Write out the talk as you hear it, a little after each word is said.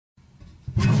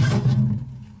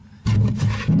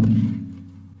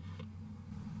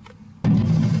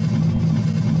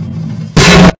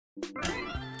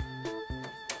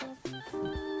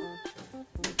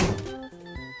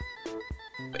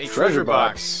a treasure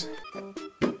box.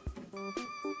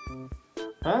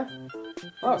 Huh?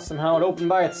 Oh, somehow it opened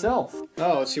by itself.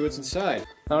 Oh, let's see what's inside.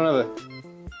 I don't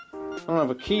have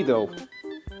a key though.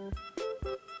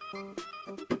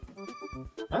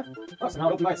 Huh? Oh, somehow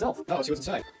it opened by itself. Oh, let's see what's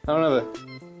inside. I don't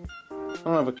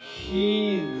have a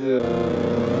key though.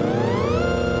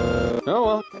 Oh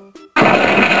well.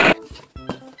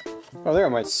 Oh, there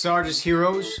it might. Sarge's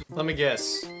heroes? Let me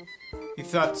guess. You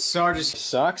thought Sarge's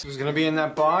Socks? was gonna be in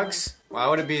that box? Why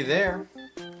would it be there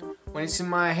when it's in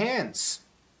my hands?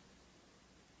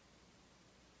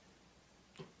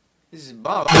 This is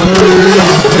Bob.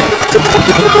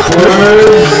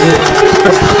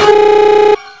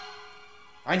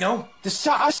 I know. The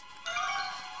sauce.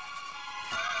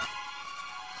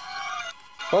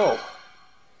 Oh.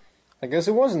 I guess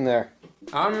it wasn't there.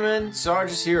 Armament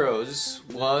Sarge's Heroes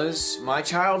was my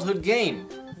childhood game.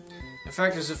 In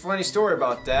fact, there's a funny story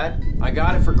about that. I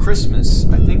got it for Christmas.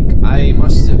 I think I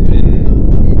must have been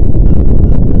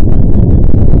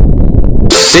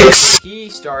 6.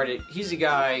 He's a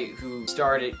guy who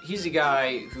started. They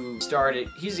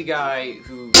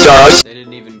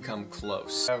didn't even come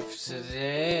close.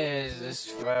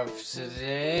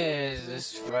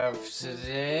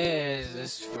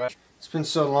 It's been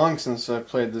so long since I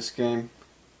played this game.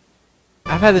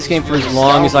 I've had this game for as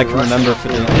long as I can remember for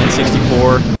the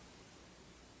N64.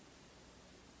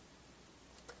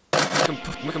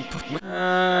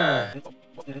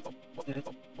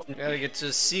 Gotta get to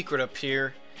the secret up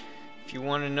here. If you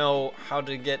want to know how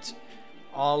to get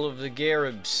all of the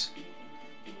Garibs,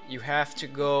 you have to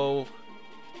go.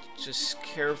 Just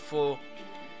careful.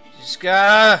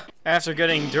 After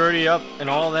getting dirty up and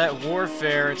all that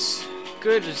warfare, it's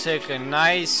good to take a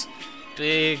nice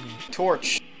big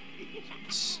torch.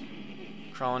 It's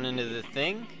crawling into the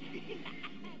thing,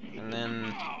 and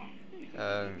then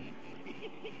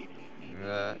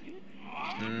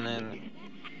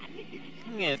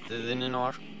get the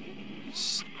north.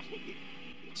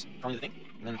 From the thing,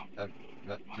 and then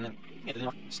get the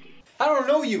north. I don't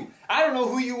know you. I don't know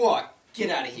who you are. Get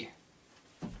out of here.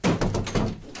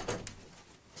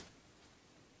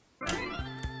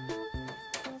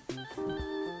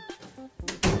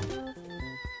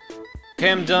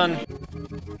 Okay, I'm done.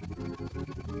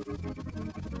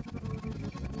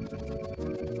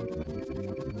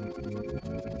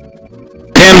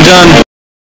 Okay, I'm done.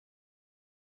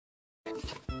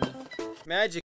 Magic.